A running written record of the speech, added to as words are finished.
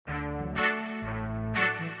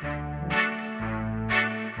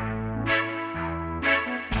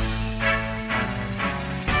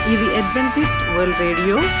ఇది Adventist World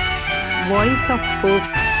radio voice of hope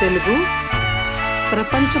Telugu.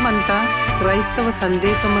 ప్రపంచమంతా క్రైస్తవ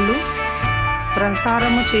సందేశములు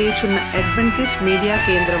ప్రసారము చేయుచున్న అడ్వెంటిస్ట్ మీడియా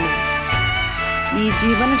కేంద్రము. ఈ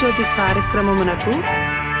జీవనజ్యోతి కార్యక్రమమునకు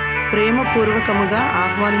ప్రేమపూర్వకముగా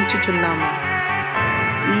ఆహ్వానించుచున్నాము.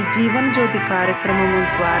 ఈ జీవనజ్యోతి కార్యక్రమము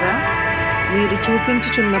ద్వారా మీరు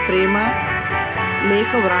చూపించుచున్న ప్రేమ,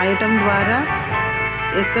 లేఖ వ్రాయటం ద్వారా,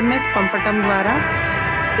 SMS పంపటం ద్వారా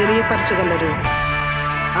తెలియపరచగలరు.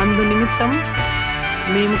 అందు నిమిత్తం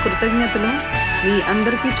మేము కృతజ్ఞతలు మీ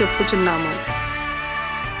అందరికీ చెప్పుచున్నాము.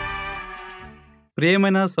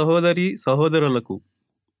 ప్రియమైన సహోదరి సహోదరులకు,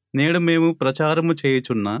 నేడు మేము ప్రచారము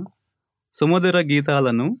చేయుచున్న సుమధుర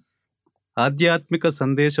గీతాలను, ఆధ్యాత్మిక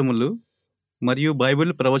సందేశములు మరియు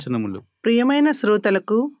బైబిల్ ప్రవచనములు. ప్రియమైన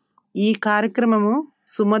శ్రోతలకు ఈ కార్యక్రమము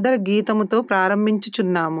సుమధుర గీతముతో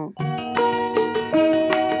ప్రారంభించుచున్నాము.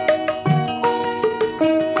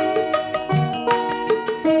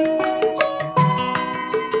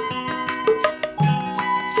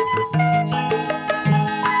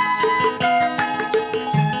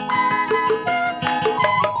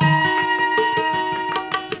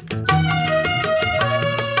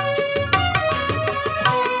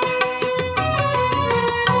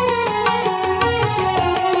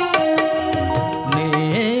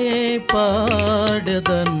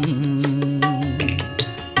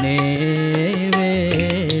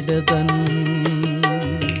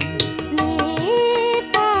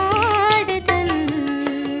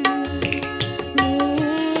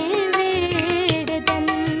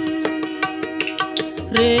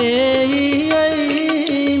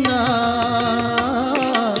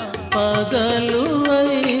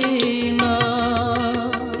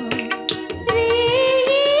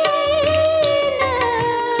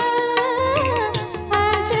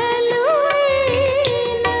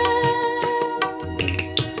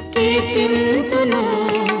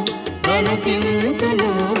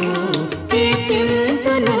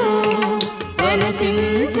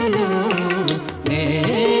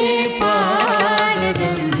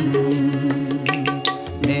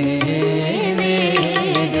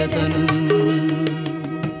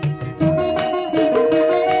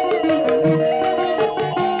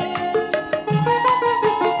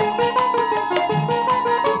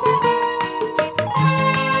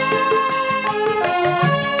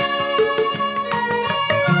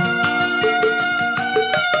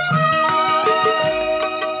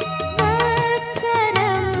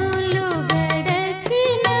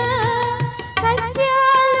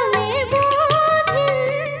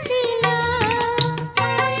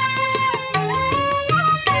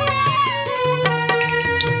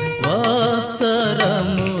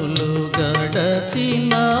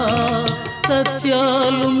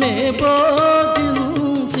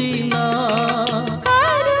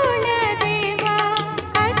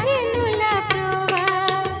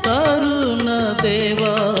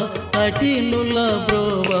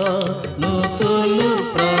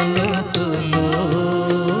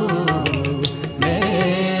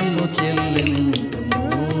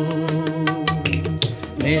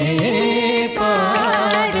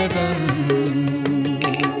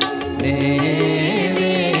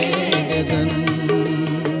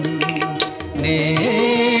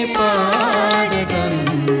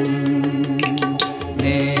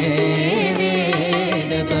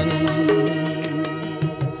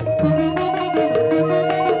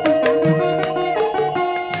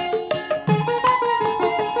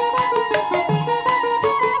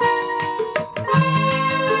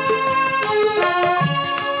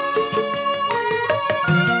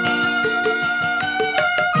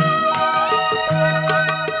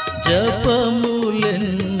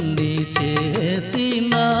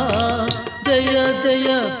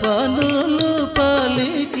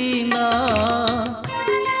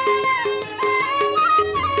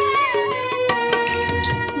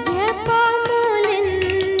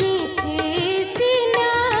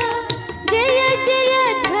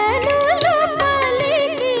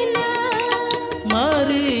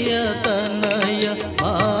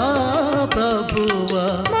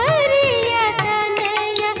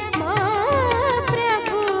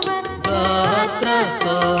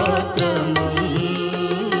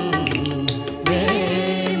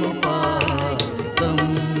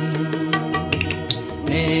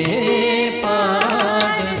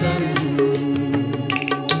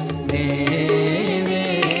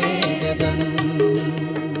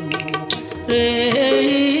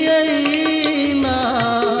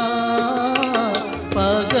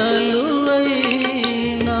 పగలు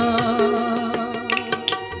అయినా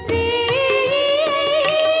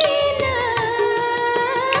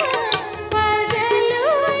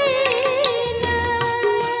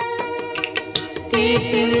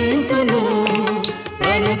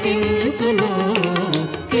స్తుతింతును,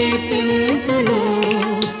 కీర్తింతును,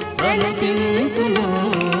 ప్రశంసింతును,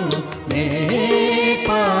 నే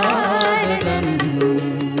పాడెదన్,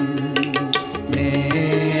 నే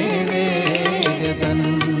వేడెదన్,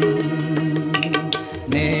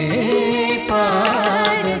 నే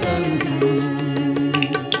పాడెదన్,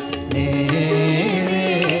 నే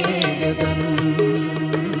వేడెదన్,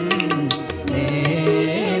 నే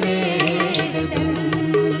వేడెదన్,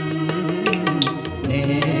 నే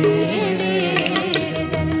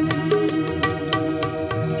వేడెదన్.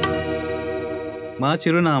 మా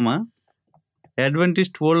చిరునామా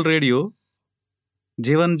Adventist World Radio,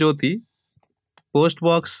 Jeevan Jyothi, post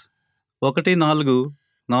box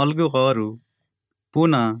 1446,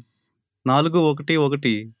 Poona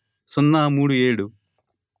 411037.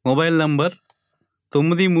 Mobile number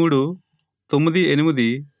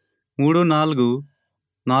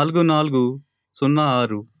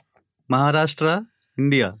 9398344406, Maharashtra,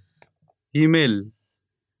 India. Email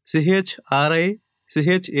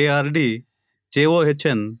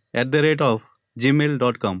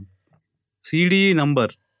CHRICHARDJOHN@gmail.com. CDE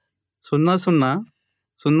number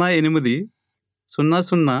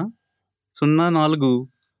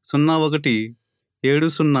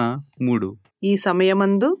 00080040017003. ఈ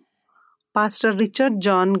సమయమందు పాస్టర్ రిచర్డ్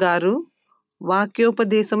జాన్ గారు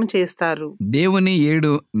వాక్యోపదేశం చేస్తారు. దేవుని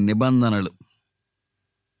 7 నిబంధనలు.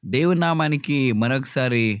 దేవుని నామానికి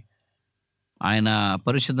మరొకసారి, ఆయన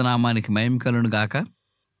పరిశుద్ధ నామానికి మహిమ కలుగును గాక.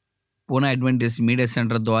 పూనా అడ్వెంటిస్ట్ మీడియా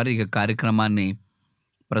సెంటర్ ద్వారా ఈ కార్యక్రమాన్ని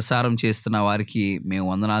ప్రసారం చేస్తున్న వారికి మేము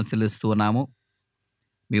వందనాలు చెల్లిస్తూ ఉన్నాము.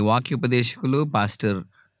 మీ వాక్యోపదేశకులు పాస్టర్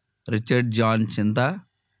రిచర్డ్ జాన్ చింత.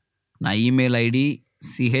 నా ఈమెయిల్ ఐడి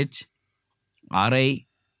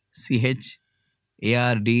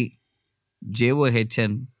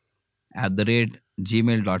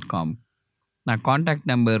CHRICHARDJOHN@gmail.com. నా కాంటాక్ట్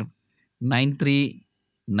నెంబర్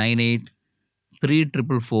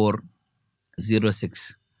 9398344406.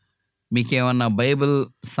 మీకేమన్నా బైబిల్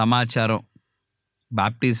సమాచారం,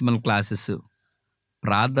 బాప్టిజమల్ క్లాసెస్,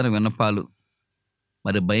 ప్రార్థన విన్నపాలు,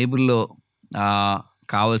 మరి బైబిల్లో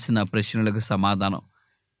కావలసిన ప్రశ్నలకు సమాధానం,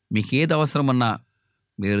 మీకు ఏది అవసరమన్నా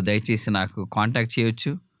మీరు దయచేసి నాకు కాంటాక్ట్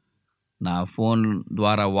చేయొచ్చు. నా ఫోన్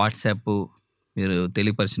ద్వారా వాట్సాప్ మీరు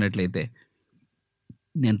తెలియపరిచినట్లయితే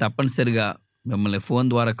నేను తప్పనిసరిగా మిమ్మల్ని ఫోన్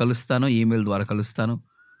ద్వారా కలుస్తాను, ఈమెయిల్ ద్వారా కలుస్తాను.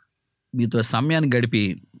 మీతో సమయాన్ని గడిపి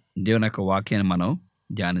దేవుని యొక్క వాక్యాన్ని మనం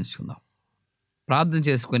ధ్యానించుకుందాం. ప్రార్థన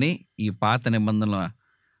చేసుకొని ఈ పాత నిబంధనల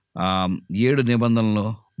 7 నిబంధనలు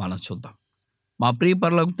మనం చూద్దాం. మా ప్రియ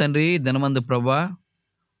పరలోక తండ్రి, దినమందు ప్రభువా,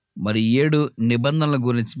 మరి 7 నిబంధనల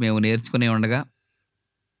గురించి మేము నేర్చుకునే ఉండగా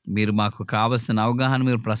మీరు మాకు కావలసిన అవగాహన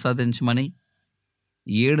మీరు ప్రసాదించమని,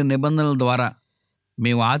 7 నిబంధనల ద్వారా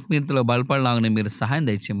మేము ఆత్మీయతలో బలపడలాగానే మీరు సహాయం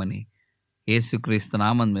దయచేయమని యేసుక్రీస్తు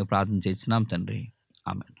నామమున మేము ప్రార్థన చేస్తున్నాం తండ్రి,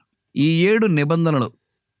 ఆమేన్. ఈ 7 నిబంధనలు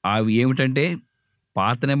అవి ఏమిటంటే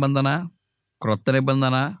పాత నిబంధన, క్రొత్త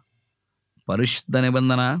నిబంధన, పరిశుద్ధ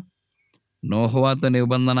నిబంధన, నోహువాతో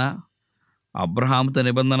నిబంధన, అబ్రహాముతో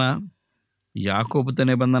నిబంధన, యాకోబుతో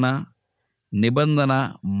నిబంధన, నిబంధన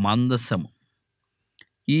మందసము.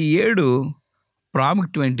 ఈ 7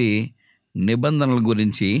 ప్రాముఖ్యమైన నిబంధనల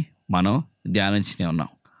గురించి మనం ధ్యానించునే ఉన్నాం.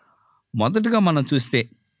 మొదటగా మనం చూస్తే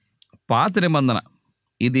పాత నిబంధన,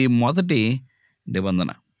 ఇది మొదటి నిబంధన.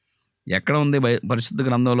 ఎక్కడ ఉంది పరిశుద్ధ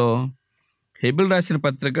గ్రంథంలో? హెబ్రీయులకు రాసిన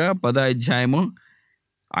పత్రిక 10వ అధ్యాయము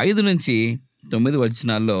 5-9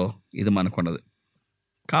 వచనాల్లో ఇది మనకున్నది.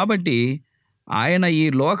 కాబట్టి ఆయన ఈ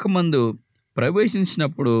లోకమందు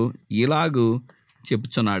ప్రవేశించినప్పుడు ఇలాగూ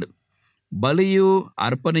చెప్పుచున్నాడు, బలియు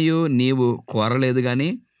అర్పణయు నీవు కోరలేదు గాని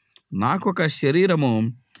నాకొక శరీరము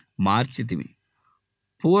మార్చితివి,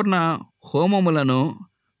 పూర్ణ హోమములను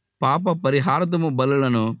పాప పరిహార్థము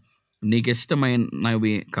బలులను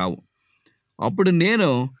నీకిష్టమైనవి కావు. అప్పుడు నేను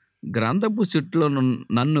గ్రంథపు చుట్టూ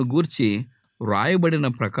నన్ను గూర్చి వ్రాయబడిన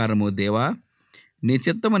ప్రకారము దేవా, నీ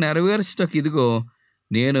చిత్తము నెరవేర్చుటకు ఇదిగో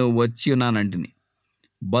నేను వచ్చి ఉన్నానంటిని.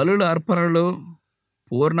 బలుల అర్పణలు,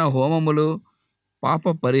 పూర్ణ హోమములు, పాప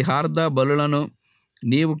పరిహార్థ బలులను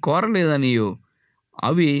నీవు కోరలేదనియు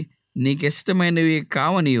అవి నీకిష్టమైనవి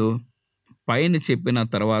కావనియు పైన చెప్పిన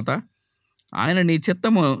తర్వాత ఆయన నీ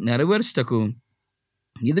చిత్తము నెరవేర్చుటకు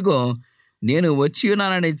ఇదిగో నేను వచ్చి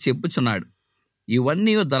ఉన్నానని చెప్పుచున్నాడు.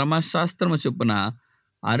 ఇవన్నీ ధర్మశాస్త్రము చొప్పున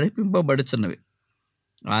ఆరోపింపబడుచున్నవి.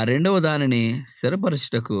 ఆ రెండవ దానిని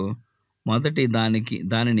స్థిరపరచుటకు మొదటి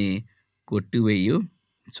దానిని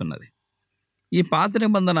కొట్టివేయుచున్నది. ఈ పాత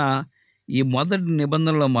నిబంధన, ఈ మొదటి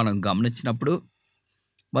నిబంధనలో మనం గమనించినప్పుడు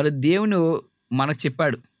మరి దేవుని మనకు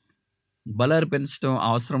చెప్పాడు, బలి అర్పించడం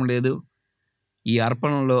అవసరం లేదు, ఈ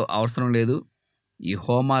అర్పణలో అవసరం లేదు, ఈ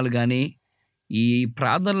హోమాలు కానీ ఈ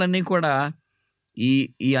ప్రార్థనలన్నీ కూడా ఈ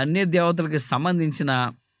ఈ అన్య దేవతలకి సంబంధించిన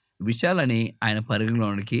విషయాలని ఆయన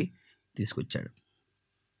పరిగణలోనికి తీసుకొచ్చాడు.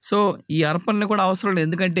 సో ఈ అర్పణలు కూడా అవసరం లేదు.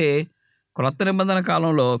 ఎందుకంటే క్రొత్త నిబంధన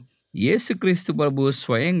కాలంలో యేసుక్రీస్తు ప్రభు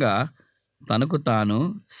స్వయంగా తనకు తాను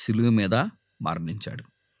సిలువ మీద మరణించాడు.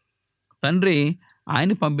 తండ్రి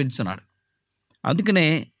ఆయన పంపించున్నాడు. అందుకనే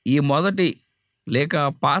ఈ మొదటి లేక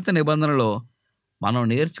పాత నిబంధనలో మనం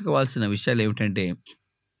నేర్చుకోవాల్సిన విషయాలు ఏమిటంటే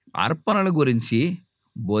అర్పణల గురించి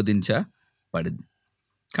బోధించబడింది.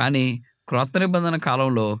 కానీ క్రొత్త నిబంధన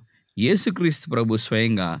కాలంలో యేసుక్రీస్తు ప్రభు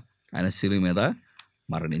స్వయంగా ఆయన శిలువ మీద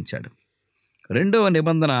మరణించాడు. రెండవ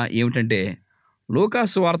నిబంధన ఏమిటంటే లూకా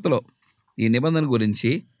సువార్తలో ఈ నిబంధన గురించి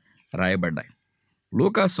రాయబడ్డాయి.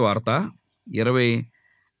 లూకా సువార్త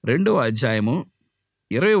 22వ అధ్యాయము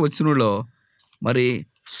 20వ వచనంలో మరి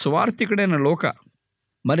సువార్తికుడైన లూకా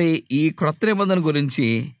మరి ఈ క్రొత్త నిబంధన గురించి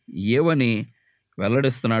ఏమని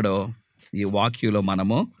వెల్లడిస్తున్నాడో ఈ వాక్యంలో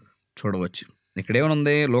మనము చూడవచ్చు.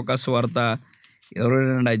 ఇక్కడేమనుంది? లూకా సువార్త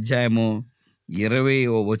 22వ అధ్యాయము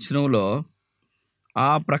 20వ వచనంలో ఆ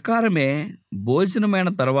ప్రకారమే భోజనమైన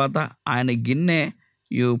తర్వాత ఆయన గిన్నె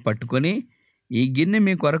పట్టుకొని, ఈ గిన్నె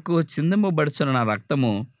మీ కొరకు చిందింపబడుచున్న నా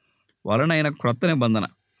రక్తము వలనైన క్రొత్త నిబంధన,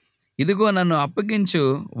 ఇదిగో నన్ను అప్పగించు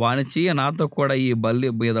వాని చెయ్య నాతో కూడా ఈ బల్లి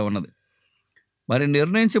మీద ఉన్నది. మరి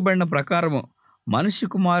నిర్ణయించబడిన ప్రకారము మనిషి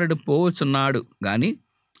కుమారుడు పోవచ్చున్నాడు, కానీ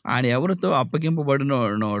ఆయన ఎవరితో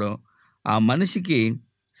అప్పగింపబడినోడో ఆ మనిషికి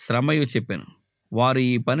శ్రమయు చెప్పాను. వారు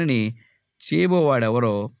ఈ పనిని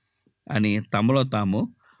చేయబోవాడెవరో అని తమలో తాము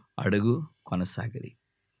అడుగు కొనసాగిరి.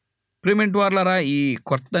 ప్రియమైన వారలారా, ఈ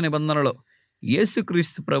కొత్త నిబంధనలో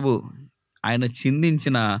యేసుక్రీస్తు ప్రభు ఆయన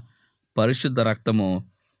చిందించిన పరిశుద్ధ రక్తము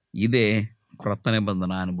ఇదే క్రొత్త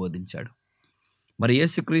నిబంధన అని బోధించాడు. మరి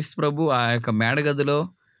యేసుక్రీస్తు ప్రభు ఆ యొక్క మేడగదిలో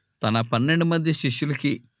తన 12 మంది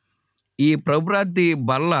శిష్యులకి ఈ ప్రభురాత్రి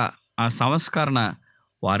బల్ల ఆ సంస్కరణ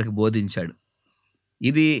వారికి బోధించాడు.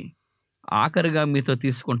 ఇది ఆఖరిగా మీతో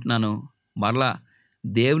తీసుకుంటున్నాను, మరలా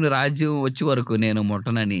దేవుని రాజ్యం వచ్చే వరకు నేను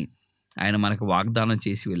ముట్టనని ఆయన మనకు వాగ్దానం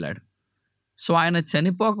చేసి వెళ్ళాడు. సో ఆయన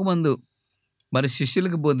చనిపోకముందు మరి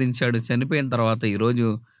శిష్యులకు బోధించాడు. చనిపోయిన తర్వాత ఈరోజు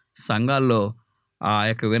సంఘాల్లో ఆ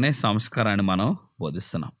యొక్క వినయ సంస్కారాన్ని మనం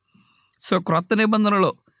బోధిస్తున్నాం. సో క్రొత్త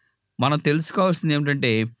నిబంధనలో మనం తెలుసుకోవాల్సింది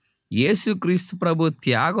ఏమిటంటే యేసుక్రీస్తు ప్రభు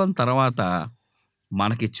త్యాగం తర్వాత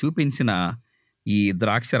మనకి చూపించిన ఈ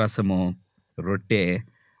ద్రాక్ష రసము, రొట్టె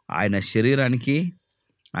ఆయన శరీరానికి,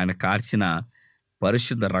 ఆయన కార్చిన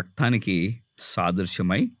పరిశుద్ధ రక్తానికి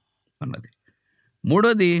సాదృశ్యమై ఉన్నది.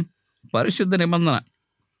 మూడోది పరిశుద్ధ నిబంధన.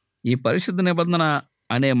 ఈ పరిశుద్ధ నిబంధన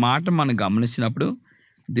అనే మాట మనం గమనించినప్పుడు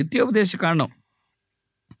ద్వితీయోపదేశకాండం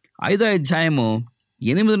 5వ అధ్యాయము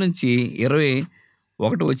 8 నుంచి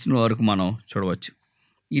 21 వచనం వరకు మనం చూడవచ్చు.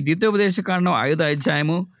 ఈ ద్వితీయోపదేశకాండం 5వ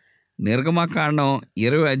అధ్యాయము, నిర్గమకాండం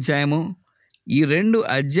 20వ అధ్యాయము, ఈ 2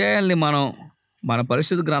 అధ్యాయాల్ని మనం మన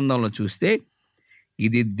పరిశుద్ధ గ్రంథంలో చూస్తే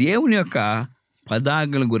ఇది దేవుని యొక్క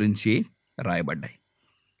పదాజ్ఞల గురించి రాయబడ్డాయి.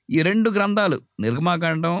 ఈ 2 గ్రంథాలు,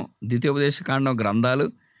 నిర్గమకాండం, ద్వితీయోపదేశకాండం గ్రంథాలు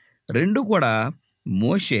 2 కూడా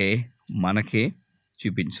మోషే మనకి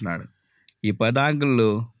చూపించినాడు. ఈ పదాజ్ఞలు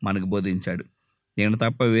మనకు బోధించాడు. నేను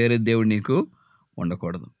తప్ప వేరే దేవుడు నీకు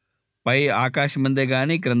ఉండకూడదు. పై ఆకాశం అందే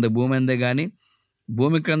కానీ, క్రింద భూమి అందే కానీ,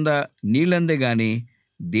 భూమి క్రింద నీళ్ళందే కానీ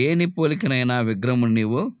దేని పోలికనైనా విగ్రహము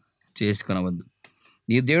నీవు చేసుకొనవద్దు.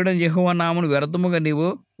 నీ దేవుడని యెహోవా నామమును వ్యర్థముగా నీవు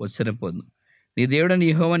ఉచ్చరింపవద్దు. నీ దేవుడని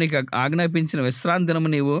యెహోవా నీకు ఆజ్ఞాపించిన విశ్రాంతి దినము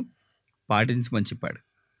నీవు పాటించమని చెప్పాడు.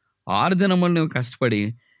 6 దినములు నువ్వు కష్టపడి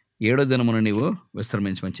 7వ దినమును నీవు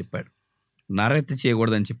విశ్రమించమని చెప్పాడు. నరహత్య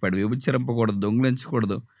చేయకూడదని చెప్పాడు. వ్యభిచరింపకూడదు,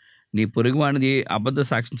 దొంగిలించకూడదు, నీ పొరుగువానిది అబద్ధ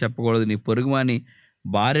సాక్ష్యం చెప్పకూడదు, నీ పొరుగువాని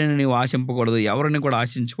భార్యని నీవు ఆశింపకూడదు, ఎవరిని కూడా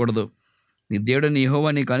ఆశించకూడదు. నీ దేవుడని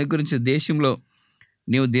యెహోవా నీకు అనుగ్రహించిన దేశంలో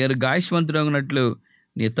నీవు దీర్ఘాయుష్మంతుడగినట్లు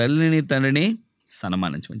నీ తల్లిని తండ్రిని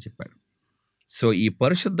సన్మానించమని చెప్పాడు. సో ఈ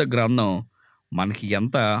పరిశుద్ధ గ్రంథం మనకి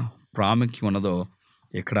ఎంత ప్రాముఖ్యం ఉన్నదో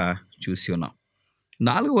ఇక్కడ చూసి ఉన్నాం.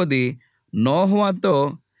 4వది నోహువాతో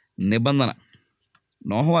నిబంధన.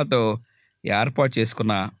 నోహువాతో ఏర్పాటు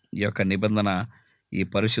చేసుకున్న ఈ యొక్క నిబంధన, ఈ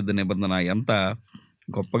పరిశుద్ధ నిబంధన ఎంత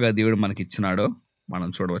గొప్పగా దేవుడు మనకి ఇచ్చినాడో మనం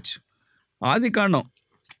చూడవచ్చు. ఆదికాండం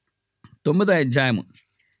 9వ అధ్యాయము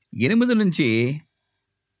 8 నుంచి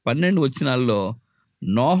 12 వచనాల్లో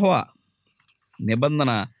నోహువా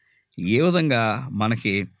నిబంధన ఏ విధంగా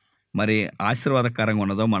మనకి మరి ఆశీర్వాదకరంగా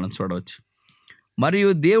ఉన్నదో మనం చూడవచ్చు. మరియు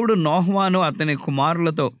దేవుడు నోహువాను అతని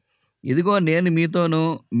కుమారులతో, ఇదిగో నేను మీతోనూ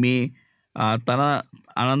మీ తన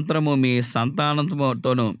అనంతరము మీ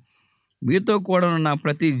సంతానంతోనూ మీతో కూడా ఉన్న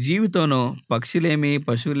ప్రతి జీవితోనూ, పక్షులేమి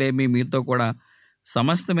పశువులేమి మీతో కూడా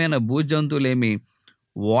సమస్తమైన భూజంతువులేమి,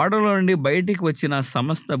 ఓడలో నుండి బయటికి వచ్చిన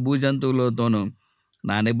సమస్త భూజంతువులతోనూ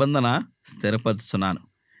నా నిబంధన స్థిరపరుచున్నాను.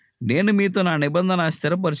 నేను మీతో నా నిబంధన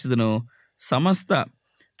స్థిరపరచుదును. సమస్త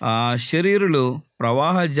శరీరులు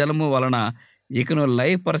ప్రవాహ జలము వలన ఇకను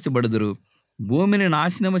లయపరచబడుదురు. భూమిని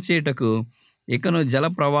నాశనము చేయుటకు ఇకను జల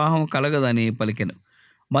ప్రవాహం కలగదని పలికెను.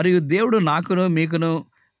 మరియు దేవుడు నాకును మీకును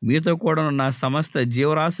మీతో కూడా ఉన్న సమస్త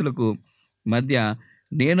జీవరాశులకు మధ్య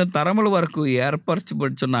నేను తరముల వరకు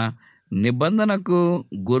ఏర్పరచబడుచున్న నిబంధనకు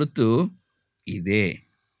గుర్తు ఇదే.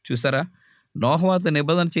 చూసారా, నోహవాతో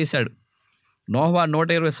నిబంధన చేశాడు. నోహవా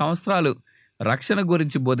 120 సంవత్సరాలు రక్షణ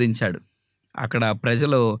గురించి బోధించాడు. అక్కడ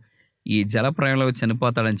ప్రజలు ఈ జలప్రళయంలో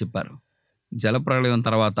చనిపోతాడని చెప్పారు. జలప్రళయం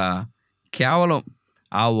తర్వాత కేవలం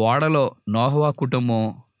ఆ ఓడలో నోహవా కుటుంబం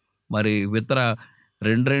మరి ఇతర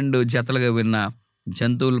రెండు జతలుగా విన్న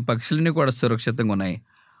జంతువులు పక్షులన్నీ కూడా సురక్షితంగా ఉన్నాయి.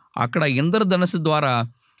 అక్కడ ఇంద్రధనుసు ద్వారా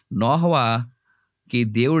నోహవాకి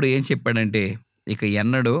దేవుడు ఏం చెప్పాడంటే, ఇక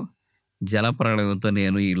ఎన్నడూ జలప్రళయంతో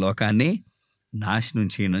నేను ఈ లోకాన్ని నాశనం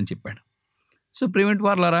చేయను అని చెప్పాడు. సో ప్రియమైన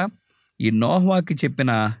వారలారా, ఈ నోహవాకి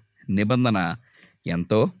చెప్పిన నిబంధన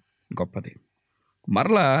ఎంతో గొప్పది.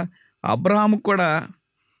 మరలా అబ్రహాము కూడా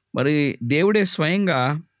మరి దేవుడే స్వయంగా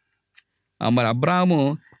మరి అబ్రహాము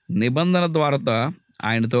నిబంధన ద్వారా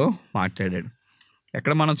ఆయనతో మాట్లాడాడు.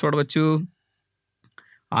 ఎక్కడ మనం చూడవచ్చు,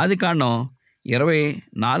 ఆదికాండం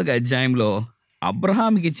 24 అధ్యాయంలో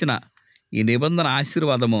అబ్రహాముకి ఇచ్చిన ఈ నిబంధన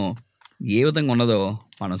ఆశీర్వాదము ఏ విధంగా ఉన్నదో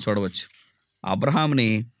మనం చూడవచ్చు. అబ్రహాముని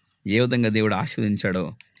ఏ విధంగా దేవుడు ఆశీర్వదించాడో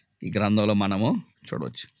ఈ గ్రంథంలో మనము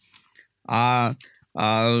చూడవచ్చు.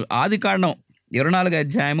 ఆదికాండం 24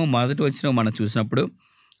 అధ్యాయము 1 వచనం మనం చూసినప్పుడు,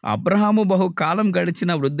 అబ్రహాము బహుకాలం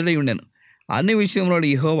గడిచిన వృద్ధుడై ఉండెను, అన్ని విషయంలో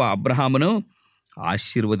యెహోవా అబ్రహామును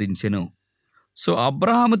ఆశీర్వదించెను. సో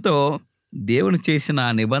అబ్రహాముతో దేవుడు చేసిన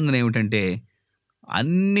నిబంధన ఏమిటంటే,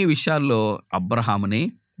 అన్ని విషయాల్లో అబ్రహాముని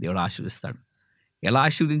దేవుడు ఆశీర్వదిస్తాడు. ఎలా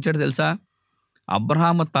ఆశీర్వదించాడు తెలుసా?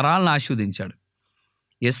 అబ్రహాము తరాలను ఆశీర్వదించాడు,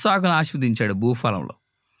 ఇస్సాకును ఆశీర్వదించాడు భూఫలంలో,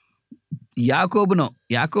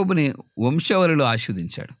 యాకోబుని వంశావళిలో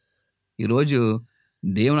ఆశీర్వదించాడు. ఈరోజు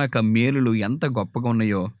దేవుని యొక్క మేలులు ఎంత గొప్పగా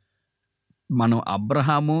ఉన్నాయో మనం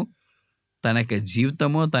అబ్రహాము తన యొక్క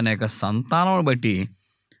జీవితము, తన యొక్క సంతానం బట్టి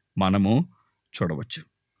మనము చూడవచ్చు.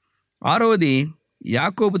 6వది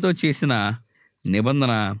యాకోబుతో చేసిన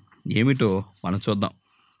నిబంధన ఏమిటో మనం చూద్దాం.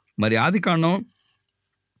 మరి ఆదికాండం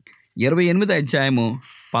 28 అధ్యాయము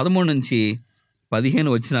 13 నుంచి 15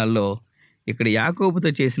 వచనాల్లో ఇక్కడ యాకోబుతో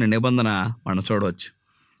చేసిన నిబంధన మనం చూడవచ్చు.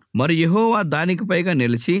 మరి యెహోవా దానికి పైగా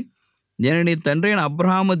నిలిచి, నేను నీ తండ్రి అయిన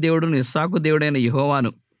అబ్రహాము దేవుడును ఇస్సాకు దేవుడైన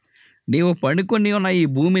యెహోవాను, నీవు పండుకొని ఉన్న ఈ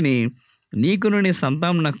భూమిని నీకును నీ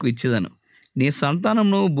సంతానం నాకు ఇచ్చేదను. నీ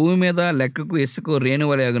సంతానమును భూమి మీద లెక్కకు ఇసుకు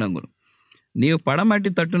రేణువలె అగునగును. నీవు పడమటి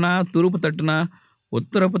తట్టున, తూర్పు తట్టున,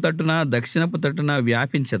 ఉత్తరపు తట్టున, దక్షిణపు తట్టున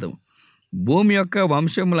వ్యాపించదవు. భూమి యొక్క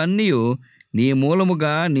వంశములన్నీ నీ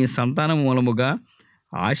మూలముగా, నీ సంతానం మూలముగా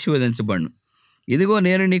ఆశీర్వదించబడును. ఇదిగో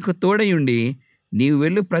నేను నీకు తోడయుండి నీవు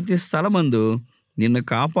వెళ్ళు ప్రతి స్థలమందు నిన్ను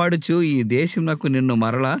కాపాడుచు ఈ దేశమునకు నిన్ను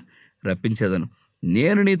మరలా రప్పించదను.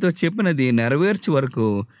 నేను నీతో చెప్పినది నెరవేర్చు వరకు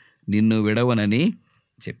నిన్ను విడవనని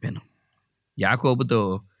చెప్పాను. యాకోబుతో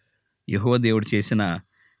యెహోవా దేవుడు చేసిన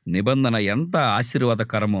నిబంధన ఎంత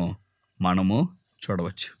ఆశీర్వాదకరమో మనము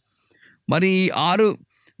చూడవచ్చు. మరి ఈ 6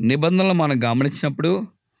 నిబంధనలు మనం గమనించినప్పుడు,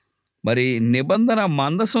 మరి నిబంధన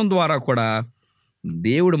మందసం ద్వారా కూడా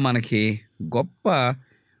దేవుడు మనకి గొప్ప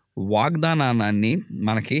వాగ్దానాన్ని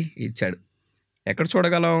మనకి ఇచ్చాడు. ఎక్కడ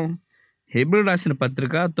చూడగలం? హెబ్రీ రాసిన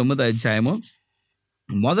పత్రిక 9వ అధ్యాయము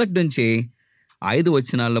 1 నుంచి 5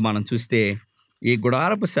 వచనాల్లో మనం చూస్తే ఈ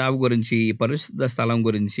గుడారపు సేవ గురించి, ఈ పరిశుద్ధ స్థలం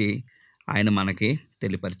గురించి ఆయన మనకి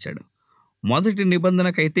తెలియపరిచాడు. మొదటి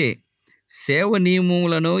నిబంధనకైతే సేవ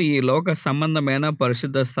నియమములను ఈ లోక సంబంధమైన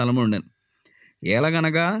పరిశుద్ధ స్థలము ఉండెను.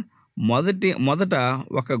 ఎలాగనగా మొదట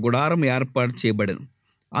ఒక గుడారం ఏర్పాటు చేయబడెను.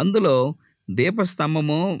 అందులో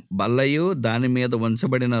దీపస్తంభము, బల్లయు, దాని మీద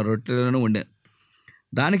ఉంచబడిన రొట్టెలను ఉండెను.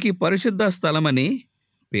 దానికి పరిశుద్ధ స్థలమని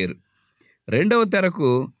పేరు. 2వ తెరకు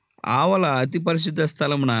ఆవల అతి పరిశుద్ధ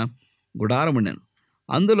స్థలమున గుడారం ఉండెను.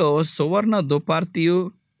 అందులో సువర్ణ దుపార్తియు,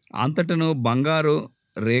 అంతటను బంగారు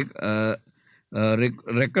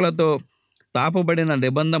రెక్కలతో తాపబడిన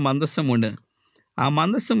నిబంధన మందసం ఉండెను. ఆ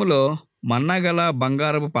మందసములో మన్నగల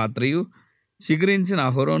బంగారపు పాత్రయు, చిగురించిన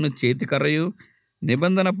అహరోను చేతికర్రయు,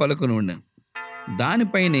 నిబంధన పలుకును ఉండెను.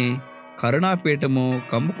 దానిపైనే కరుణాపీఠము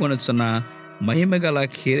కమ్ముకొనుచున్న మహిమగల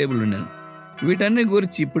కేరేబులు ఉండెను. వీటన్ని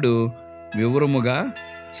గురించి ఇప్పుడు వివరముగా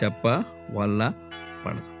చెప్పవల్ల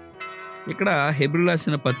పడదు. ఇక్కడ హెబ్రీ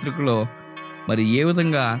రాసిన పత్రికలో మరి ఏ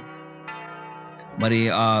విధంగా మరి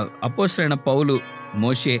ఆ అపోస్తలుడైన పౌలు,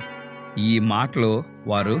 మోషే ఈ మాటలు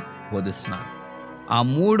వారు బోధిస్తున్నారు. ఆ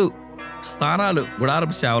 3 స్థానాలు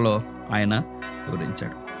గుడారపు సేవలో ఆయన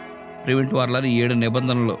వివరించాడు. ప్రివెంట్ వార్లని 7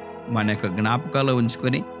 నిబంధనలు మన యొక్క జ్ఞాపకాల్లో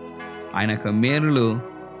ఉంచుకొని ఆయన యొక్క మేలులు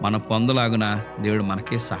మనం పొందలాగున దేవుడు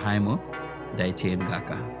మనకి సహాయము దయచేయను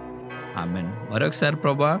గాక. ఆమేన్. మరొకసారి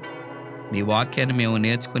ప్రభా, నీ వాక్యాన్ని మేము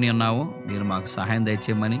నేర్చుకుని ఉన్నాము, మీరు మాకు సహాయం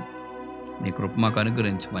దయచేయమని, నీ కృప మాకు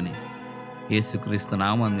అనుగ్రహించమని యేసుక్రీస్తు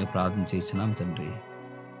నామమున ప్రార్థన చేస్తున్నాం తండ్రి.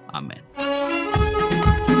 ఆమేన్.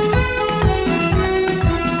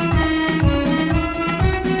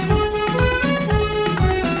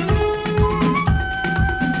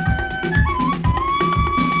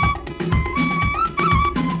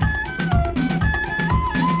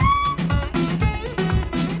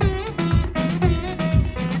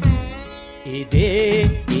 ఇదే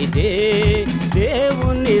ఇదే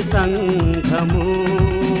దేవుని సంఘము,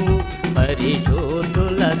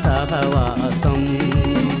 పరిశుద్ధుల సహవాసం.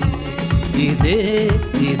 ఇదే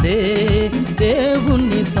ఇదే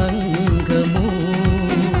దేవుని సంఘము,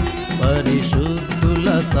 పరిశుద్ధుల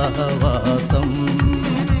సహవాసం.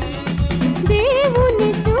 దేవుని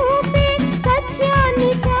చూపే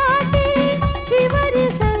సత్యాన్ని చాటే చివరి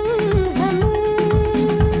సంఘము.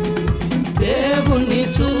 దేవుని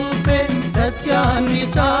చూపే సత్యాన్ని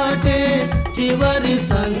చాటే చివరి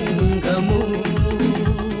సంఘము,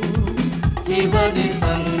 చివరి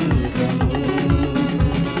సంఘము.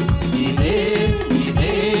 ఇదే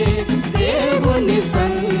ఇదే దేవుని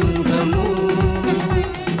సంఘము,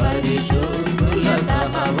 పరిశుద్ధుల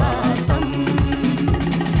సహవాసం.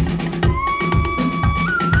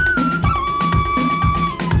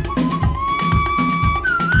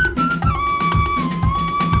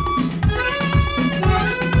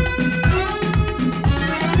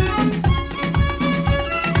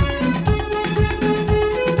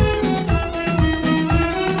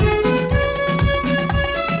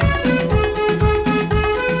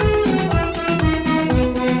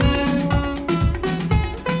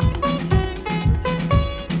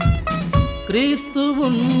 క్రీస్తు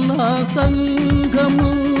ఉన్న సంఘము,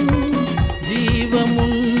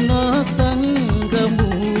 జీవమున్న సంఘము.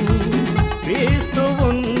 క్రీస్తు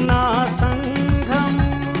ఉన్న సంఘము,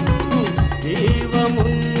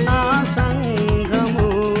 జీవమున్న సంఘము.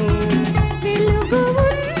 వెలుగు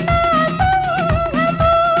ఉన్న సంఘము,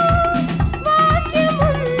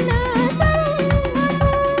 వాక్యమున్న సంఘము.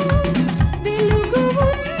 వెలుగు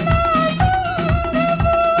ఉన్న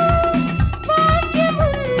సంఘము,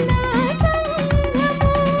 వాక్యమున్న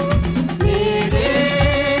సంఘము. నేడే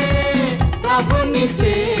ప్రభుని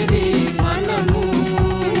చేరి మనము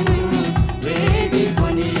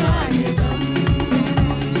వేడుకొని ఆడెదం.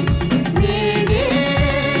 నేడే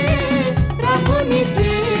ప్రభుని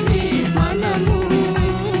చేరి మనము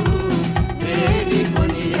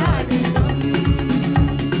వేడుకొని ఆడెదం.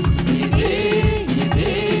 ఇదే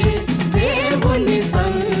ఇదే దేవుని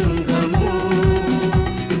సంఘము,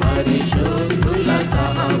 పరిశుద్ధుల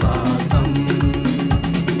సహవాసం.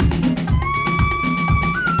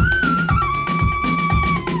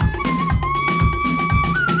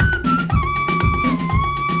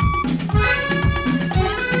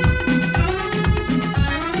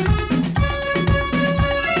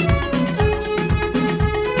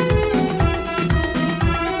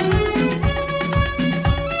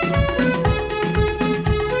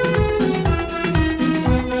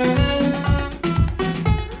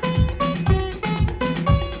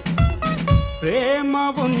 ప్రేమ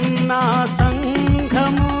ఉన్న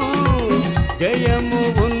సంఘము, జయము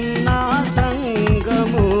ఉన్న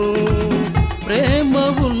సంఘము. ప్రేమ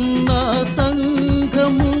ఉన్న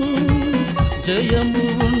సంఘము, జయము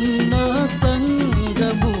ఉన్న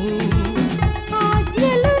సంఘము.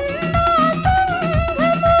 ఆజ్ఞలున్న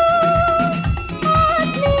సంఘము,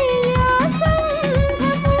 ఆత్మీయ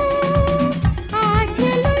సంఘము.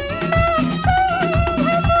 ఆజ్ఞలున్న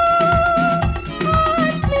సంఘము,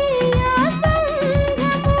 ఆత్మీయ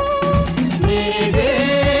సంఘము. నేడే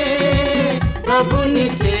ప్రభుని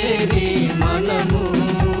చేరి మనము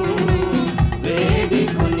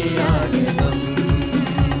వేడుకొని ఆడెదం.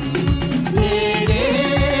 నేడే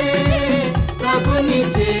ప్రభుని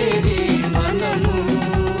చేరి మనము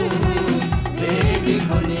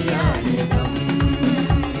వేడుకొని ఆడెదం.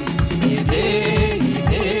 ఇదే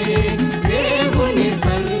ఇదే దేవుని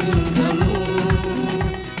సంఘము,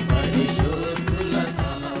 పరిశుద్ధుల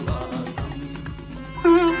సహవాసం.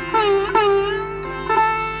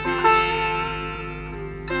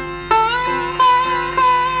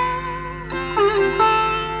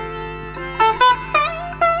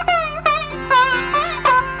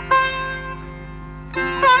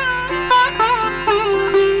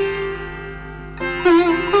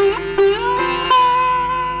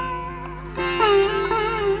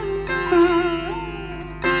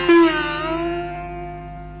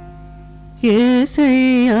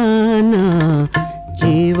 యేసయ్యా నా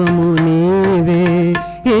జీవము నీవే,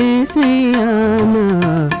 యేసయ్యా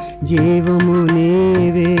జీవము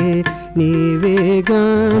నీవే నీవే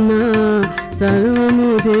గాన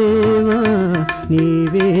సర్వము దేవా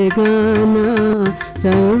నీవే గాన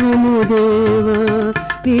సర్వము దేవా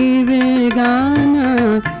నీవే గాన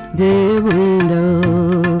దేవుండో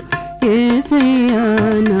యేసయ్యా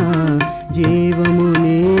నా జీవము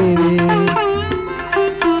నీవే.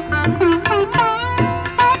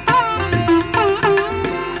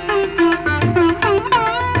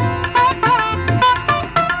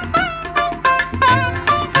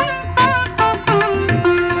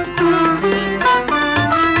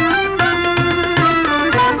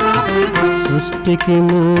 సృష్టికి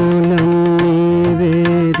మూలం నీవే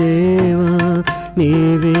దేవా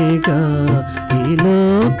నీవేగా ఈ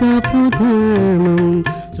లోకపు ధర్మం.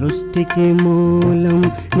 సృష్టికి మూలం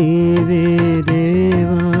నీవే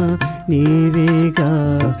దేవా నీవేగా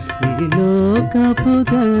ఈ లోకపు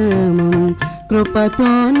ధర్మం.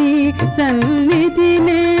 కృపతోని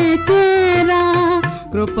సన్నిధినే చేరా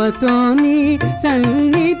కృపతోని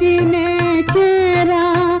సన్నిధినే చేరా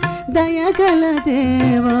దయగల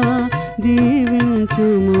దేవా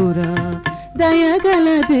దీవించుమురా దయగల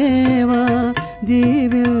దేవా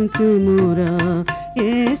దీవించుమురా.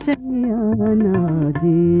 యేసయ్యా నా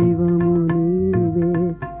జీవము నీవే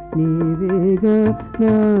నీవేగా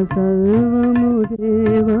నా సర్వము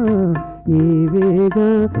దేవా నీవేగా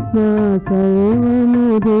నా సర్వము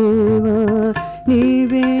దేవా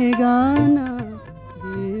నీవేగా నా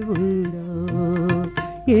దేవుండో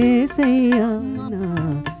యేసయ్యా నా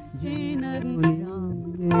జీవము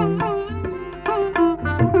నీవే.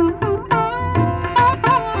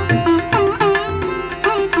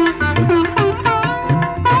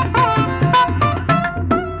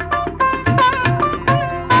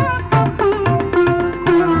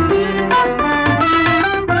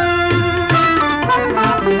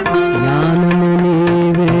 జ్ఞానము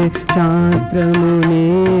నీవే శాస్త్రము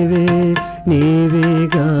నీవే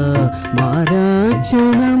నీవేగా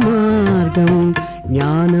మారక్షణ మార్గం.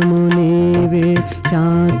 జ్ఞానము నీవే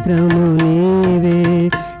శాస్త్రము నీవే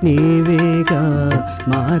నీవేగా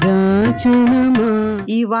మారక్షణ మార్గం.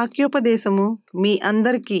 ఈ వాక్యోపదేశము మీ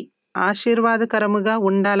అందరికీ ఆశీర్వాదకరముగా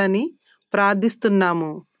ఉండాలని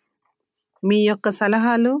ప్రార్థిస్తున్నాము. మీ యొక్క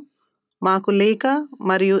సలహాలు మాకు లేఖ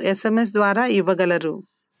మరియు SMS ద్వారా ఇవ్వగలరు.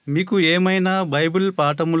 మీకు ఏమైనా బైబిల్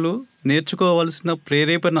పాఠములు నేర్చుకోవలసిన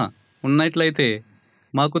ప్రేరేపణ ఉన్నట్లయితే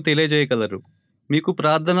మాకు తెలియజేయగలరు. మీకు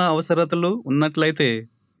ప్రార్థన అవసరతలు ఉన్నట్లయితే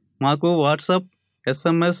మాకు వాట్సాప్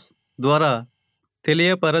SMS ద్వారా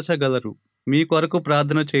తెలియపరచగలరు. మీ కొరకు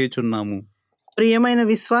ప్రార్థన చేయుచున్నాము. ప్రియమైన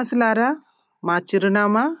విశ్వాసులారా, మా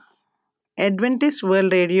చిరునామా Adventist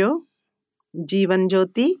World Radio, Jeevan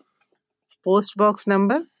Jyothi, post box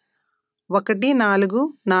number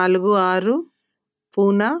 1446,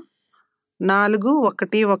 Poona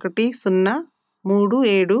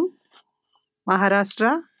 411037,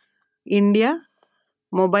 Maharashtra, India.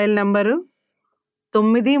 Mobile number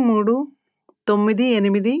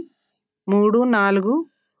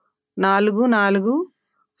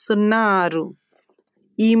 93344406.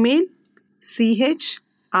 Email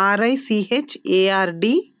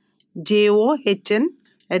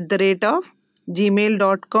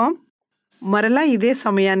CHRICHARDJOHN@gmail.com. మరలా ఇదే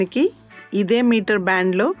సమయానికి ఇదే మీటర్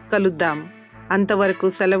బ్యాండ్లో కలుద్దాం. అంతవరకు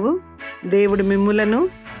సెలవు. దేవుడు మిమ్ములను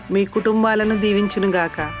మీ కుటుంబాలను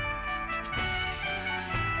దీవించునుగాక.